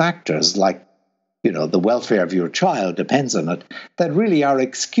some factors like, the welfare of your child depends on it, that really are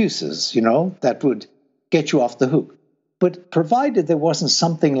excuses, that would get you off the hook. But provided there wasn't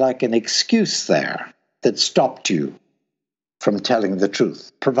something like an excuse there that stopped you from telling the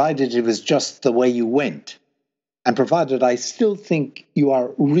truth, provided it was just the way you went, and provided I still think you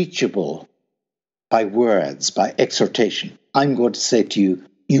are reachable by words, by exhortation, I'm going to say to you,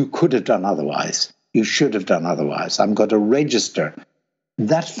 you could have done otherwise. You should have done otherwise. I'm going to register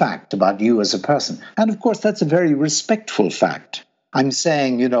that fact about you as a person. And of course, that's a very respectful fact. I'm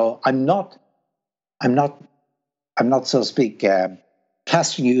saying, I'm not, so to speak,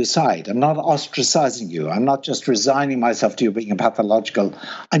 casting you aside. I'm not ostracizing you. I'm not just resigning myself to you being pathological.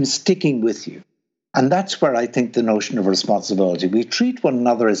 I'm sticking with you. And that's where I think the notion of responsibility. We treat one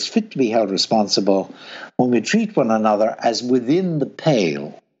another as fit to be held responsible when we treat one another as within the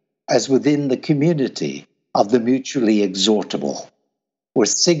pale, as within the community of the mutually exhortable. We're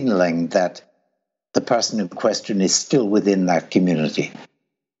signaling that the person in question is still within that community.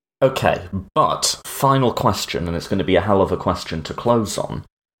 Okay, but final question, and it's going to be a hell of a question to close on,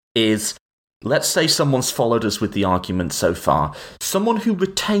 is, let's say someone's followed us with the argument so far, someone who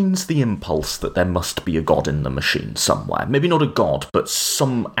retains the impulse that there must be a god in the machine somewhere. Maybe not a god, but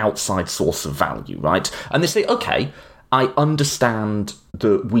some outside source of value, right? And they say, okay, I understand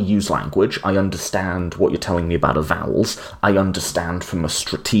that we use language, I understand what you're telling me about vowels, I understand from a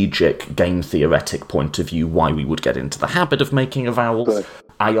strategic, game theoretic point of view why we would get into the habit of making a vowel. Good.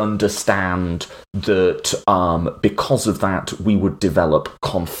 I understand that because of that we would develop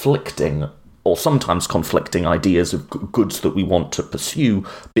conflicting or sometimes conflicting ideas of goods that we want to pursue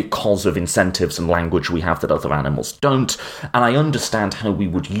because of incentives and language we have that other animals don't. And I understand how we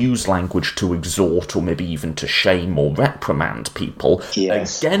would use language to exhort or maybe even to shame or reprimand people.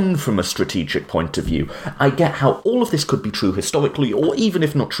 Yes. Again, from a strategic point of view, I get how all of this could be true historically, or even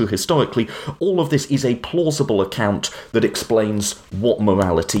if not true historically, all of this is a plausible account that explains what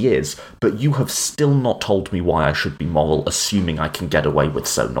morality is. But you have still not told me why I should be moral, assuming I can get away with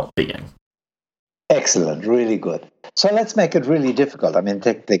so not being. Excellent, really good. So let's make it really difficult. I mean,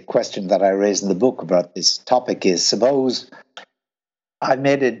 take the question that I raised in the book about this topic is, suppose I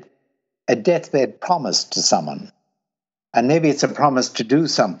made a deathbed promise to someone, and maybe it's a promise to do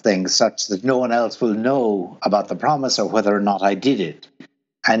something such that no one else will know about the promise or whether or not I did it,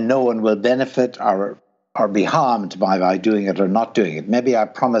 and no one will benefit or be harmed by doing it or not doing it. Maybe I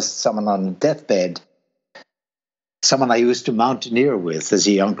promised someone on a deathbed, someone I used to mountaineer with as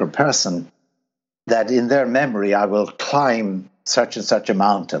a younger person, that in their memory I will climb such and such a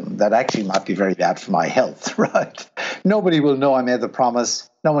mountain that actually might be very bad for my health, right? Nobody will know I made the promise.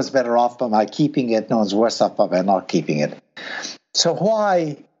 No one's better off by my keeping it. No one's worse off by my not keeping it. So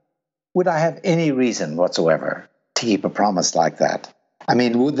why would I have any reason whatsoever to keep a promise like that? I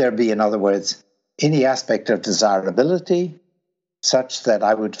mean, would there be, in other words, any aspect of desirability such that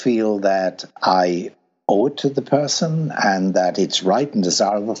I would feel that I owe it to the person and that it's right and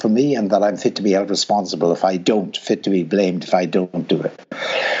desirable for me and that I'm fit to be held responsible if I don't, fit to be blamed if I don't do it?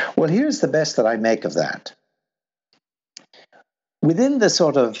 Well, here's the best that I make of that. Within the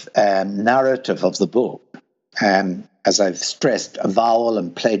sort of narrative of the book, as I've stressed, avowal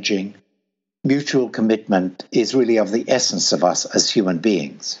and pledging, mutual commitment is really of the essence of us as human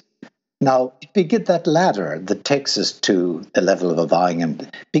beings. Now, we get that ladder that takes us to the level of avowing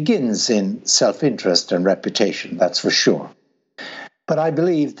and begins in self-interest and reputation, that's for sure. But I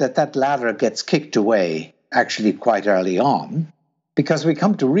believe that that ladder gets kicked away actually quite early on because we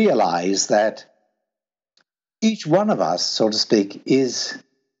come to realize that each one of us, so to speak, is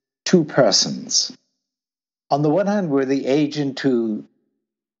two persons. On the one hand, we're the agent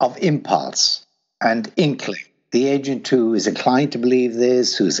of impulse and inkling. The agent who is inclined to believe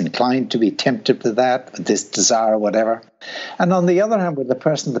this, who's inclined to be tempted to that, this desire, whatever. And on the other hand, we're the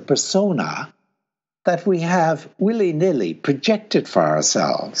person, the persona, that we have willy-nilly projected for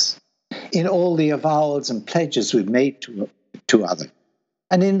ourselves in all the avowals and pledges we've made to others.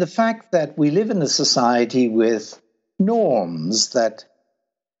 And in the fact that we live in a society with norms that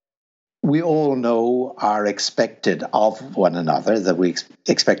we all know are expected of one another, that we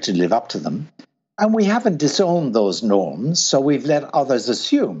expect to live up to them. And we haven't disowned those norms, so we've let others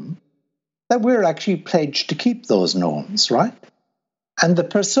assume that we're actually pledged to keep those norms, right? And the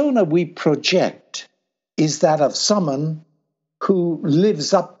persona we project is that of someone who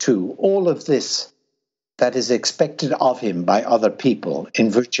lives up to all of this that is expected of him by other people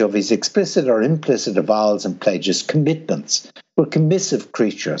in virtue of his explicit or implicit avowals and pledges, commitments. We're commissive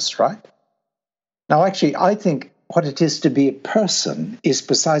creatures, right? Now, actually, I think what it is to be a person is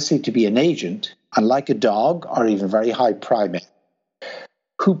precisely to be an agent, unlike a dog or even very high primate,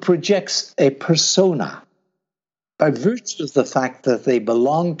 who projects a persona by virtue of the fact that they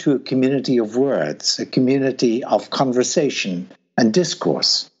belong to a community of words, a community of conversation and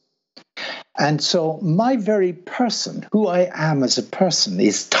discourse. And so my very person, who I am as a person,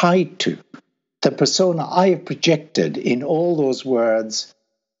 is tied to the persona I have projected in all those words,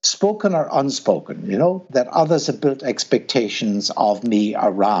 spoken or unspoken, that others have built expectations of me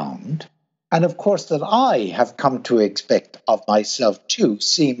around. And of course, that I have come to expect of myself too,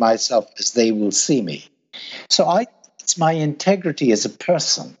 see myself as they will see me. So it's my integrity as a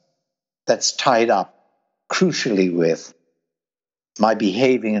person that's tied up crucially with my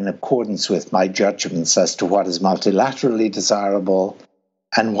behaving in accordance with my judgments as to what is multilaterally desirable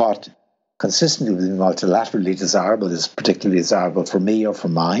and what, consistently with multilaterally desirable, is particularly desirable for me or for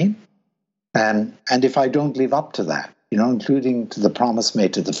mine. And if I don't live up to that, including to the promise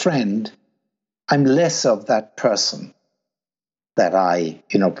made to the friend, I'm less of that person that I,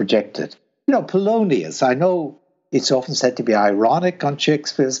 projected. Polonius, I know it's often said to be ironic on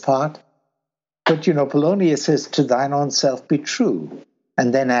Shakespeare's part, but, Polonius says, to thine own self be true,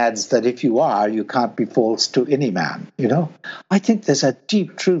 and then adds that if you are, you can't be false to any man, I think there's a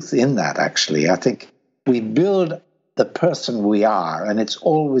deep truth in that, actually. I think we build the person we are, and it's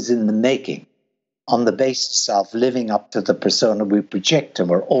always in the making, on the basis of living up to the persona we project, and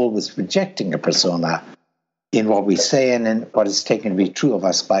we're always projecting a persona in what we say and in what is taken to be true of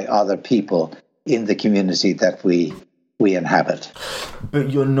us by other people in the community that we inhabit.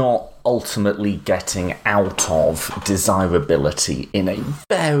 But you're not ultimately getting out of desirability in a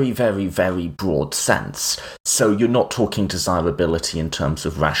very, very, very broad sense. So you're not talking desirability in terms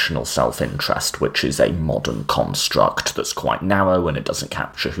of rational self-interest, which is a modern construct that's quite narrow and it doesn't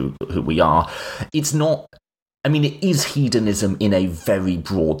capture who we are. It's not... it is hedonism in a very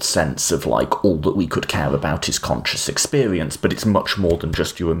broad sense of, all that we could care about is conscious experience, but it's much more than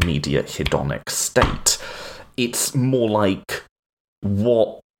just your immediate hedonic state. It's more like,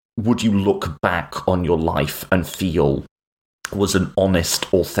 what would you look back on your life and feel was an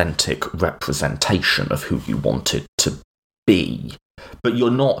honest, authentic representation of who you wanted to be? But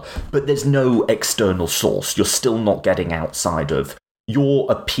there's no external source. You're still not getting outside of, you're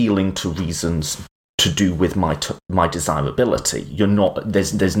appealing to reasons to do with my desirability. You're not,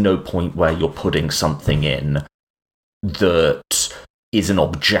 there's no point where you're putting something in that is an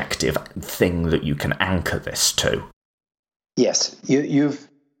objective thing that you can anchor this to. Yes, you've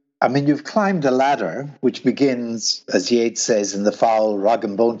climbed a ladder which begins, as Yeats says, in the foul rag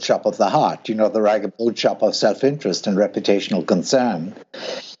and bone shop of the heart, the rag and bone shop of self-interest and reputational concern.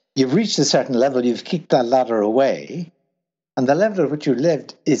 You've reached a certain level, you've kicked that ladder away, and the level at which you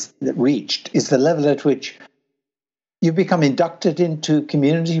reached is the level at which you become inducted into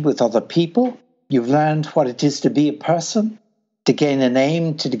community with other people. You've learned what it is to be a person, to gain a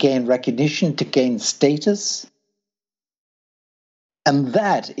name, to gain recognition, to gain status. And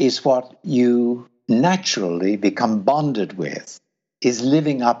that is what you naturally become bonded with, is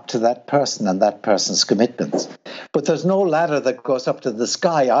living up to that person and that person's commitments. But there's no ladder that goes up to the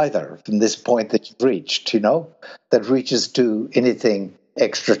sky either from this point that you've reached, that reaches to anything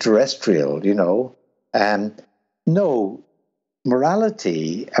extraterrestrial, And no,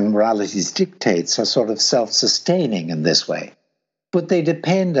 morality and morality's dictates are sort of self-sustaining in this way. But they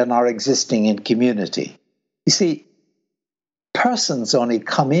depend on our existing in community. You see, persons only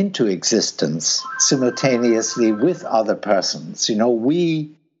come into existence simultaneously with other persons.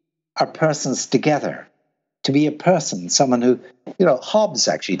 We are persons together. To be a person, someone who, Hobbes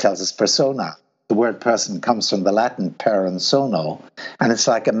actually tells us persona. The word person comes from the Latin per and sono, and it's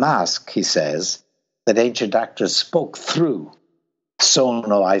like a mask, he says, that ancient actors spoke through.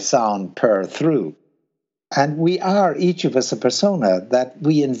 Sono, I sound, per, through. And we are, each of us, a persona that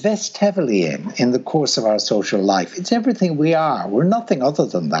we invest heavily in the course of our social life. It's everything we are. We're nothing other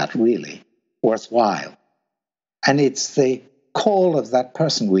than that, really, worthwhile. And it's the call of that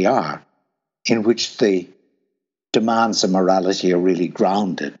person we are in which the demands of morality are really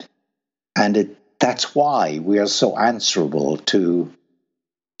grounded. And that's why we are so answerable to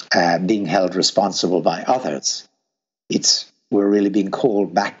being held responsible by others. We're really being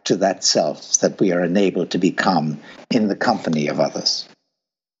called back to that self that we are enabled to become in the company of others.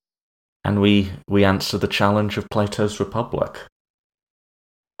 And we answer the challenge of Plato's Republic.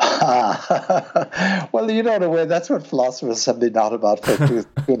 Well, in a way, that's what philosophers have been out about for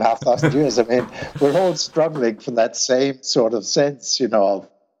 2,500 years. I mean, we're all struggling from that same sort of sense, and,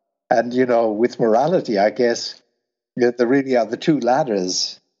 with morality, I guess, there really are the two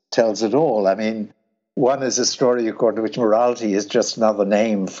ladders tells it all. I mean, one is a story according to which morality is just another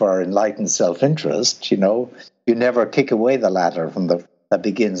name for enlightened self-interest. You never kick away the ladder that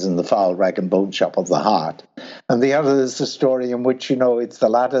begins in the foul rag and bone shop of the heart. And the other is the story in which, it's the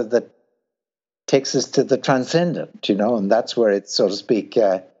ladder that takes us to the transcendent, and that's where it's, so to speak,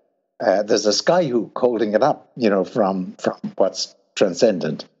 there's a skyhook holding it up, from what's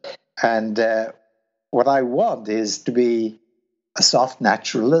transcendent. And what I want is to be a soft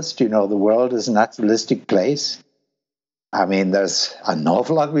naturalist. The world is a naturalistic place. I mean, there's an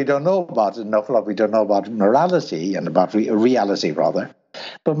awful lot we don't know about it, an awful lot we don't know about morality and about reality, rather.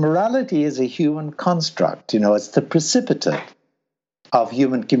 But morality is a human construct. It's the precipitate of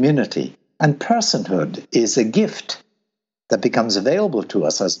human community. And personhood is a gift that becomes available to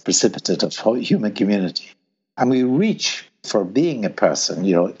us as a precipitate of human community. And we reach for being a person,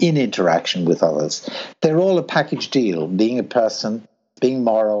 in interaction with others. They're all a package deal, being a person, being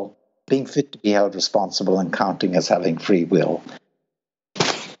moral, being fit to be held responsible, and counting as having free will.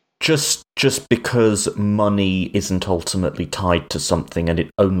 Just because money isn't ultimately tied to something and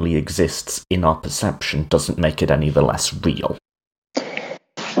it only exists in our perception doesn't make it any the less real.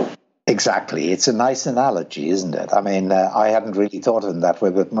 Exactly. It's a nice analogy, isn't it? I mean, I hadn't really thought of it that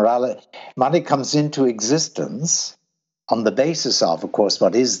way, but money comes into existence on the basis of course,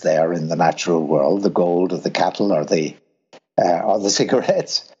 what is there in the natural world, the gold or the cattle or the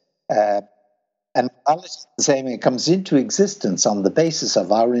cigarettes. And morality is the same. It comes into existence on the basis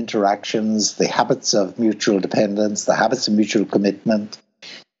of our interactions, the habits of mutual dependence, the habits of mutual commitment,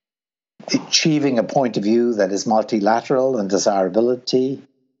 achieving a point of view that is multilateral and desirability,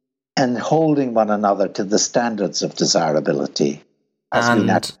 and holding one another to the standards of desirability, as we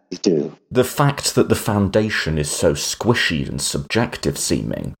naturally do. The fact that the foundation is so squishy and subjective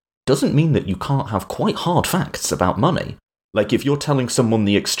seeming doesn't mean that you can't have quite hard facts about money. Like, if you're telling someone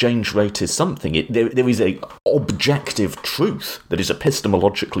the exchange rate is something, there is a objective truth that is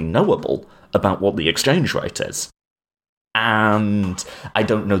epistemologically knowable about what the exchange rate is. And I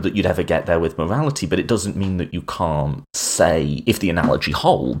don't know that you'd ever get there with morality, but it doesn't mean that you can't say, if the analogy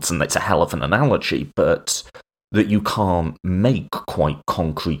holds, and it's a hell of an analogy, but that you can't make quite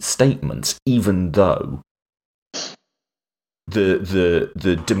concrete statements, even though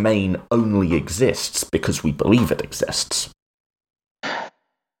the domain only exists because we believe it exists.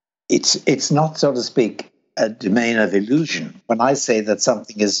 It's not, so to speak, a domain of illusion. When I say that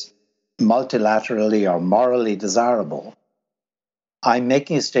something is multilaterally or morally desirable, I'm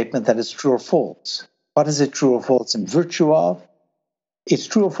making a statement that is true or false. What is it true or false in virtue of? It's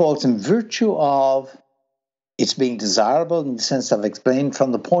true or false in virtue of it's being desirable in the sense I've explained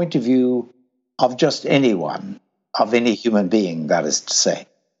from the point of view of just anyone, of any human being, that is to say.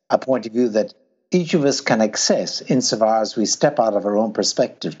 A point of view that each of us can access insofar as we step out of our own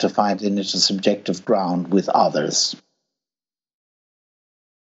perspective to find in it a subjective ground with others.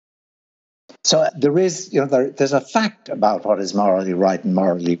 So there is, there's a fact about what is morally right and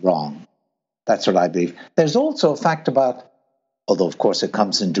morally wrong. That's what I believe. There's also a fact about, although of course it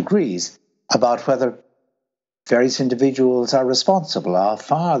comes in degrees, about whether various individuals are responsible, how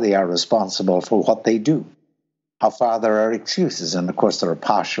far they are responsible for what they do, how far there are excuses, and of course there are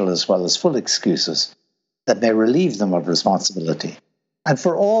partial as well as full excuses that may relieve them of responsibility. And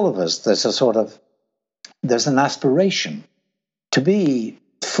for all of us, there's an aspiration to be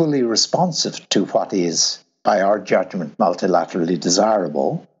fully responsive to what is, by our judgment, multilaterally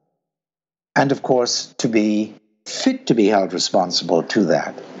desirable, and of course to be fit to be held responsible to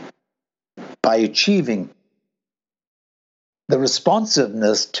that by achieving the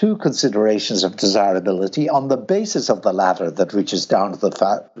responsiveness to considerations of desirability on the basis of the ladder that reaches down to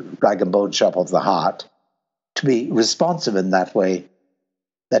the rag and bone shop of the heart, to be responsive in that way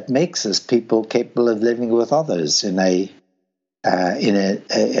that makes us people capable of living with others in a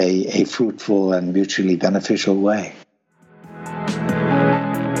fruitful and mutually beneficial way.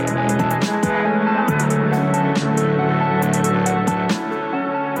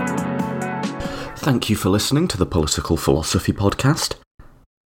 Thank you for listening to the Political Philosophy Podcast.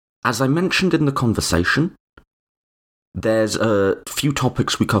 As I mentioned in the conversation, There's a few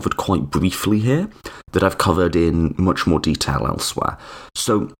topics we covered quite briefly here that I've covered in much more detail elsewhere.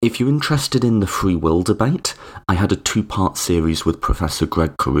 So if you're interested in the free will debate, I had a 2-part series with Professor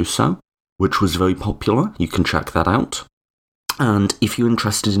Greg Caruso, which was very popular. You can check that out. And if you're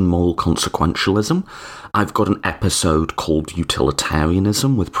interested in moral consequentialism, I've got an episode called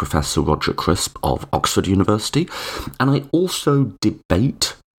Utilitarianism with Professor Roger Crisp of Oxford University. And I also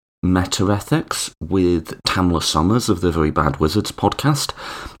debate metaethics with Tamla Summers of the Very Bad Wizards podcast.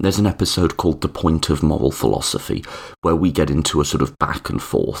 There's an episode called The Point of Moral Philosophy, where we get into a sort of back and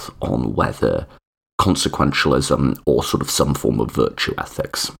forth on whether consequentialism or sort of some form of virtue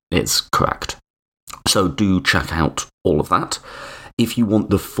ethics is correct. So do check out all of that. If you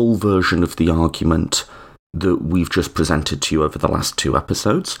want the full version of the argument that we've just presented to you over the last 2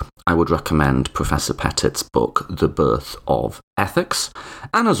 episodes, I would recommend Professor Pettit's book, The Birth of Ethics.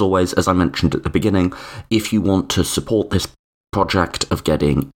 And as always, as I mentioned at the beginning, if you want to support this project of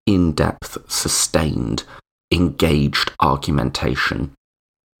getting in-depth, sustained, engaged argumentation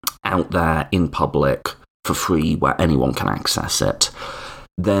out there in public for free where anyone can access it,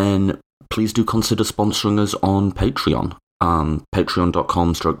 then please do consider sponsoring us on Patreon.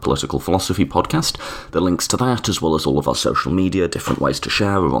 Patreon.com/political philosophy podcast. The links to that, as well as all of our social media, different ways to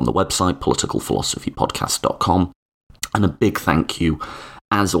share, are on the website, politicalphilosophypodcast.com. And a big thank you,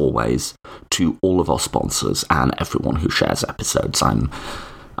 as always, to all of our sponsors and everyone who shares episodes. I'm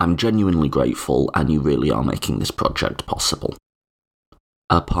genuinely grateful, and you really are making this project possible.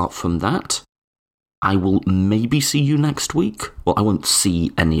 Apart from that, I will maybe see you next week. Well, I won't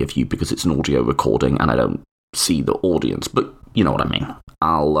see any of you because it's an audio recording and I don't see the audience, but you know what I mean.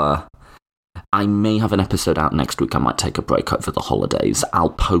 I may have an episode out next week. I might take a break over the holidays.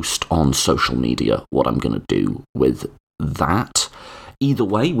 I'll post on social media what I'm going to do with that. Either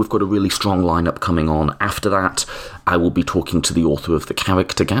way, we've got a really strong lineup coming on. After that, I will be talking to the author of The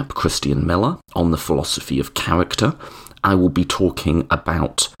Character Gap, Christian Miller, on the philosophy of character. I will be talking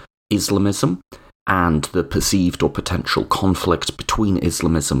about Islamism and the perceived or potential conflict between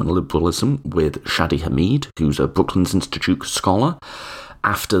Islamism and liberalism with Shadi Hamid, who's a Brooklands Institute scholar.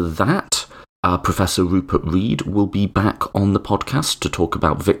 After that, Professor Rupert Reed will be back on the podcast to talk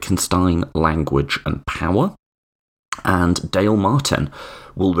about Wittgenstein, language and power. And Dale Martin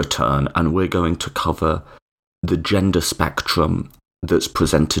will return, and we're going to cover the gender spectrum that's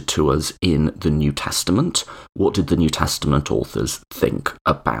presented to us in the New Testament. What did the New Testament authors think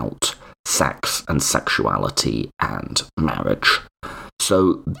about sex and sexuality and marriage?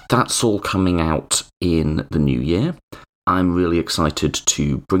 So that's all coming out in the new year. I'm really excited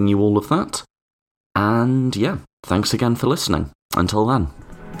to bring you all of that. And yeah, thanks again for listening. Until then.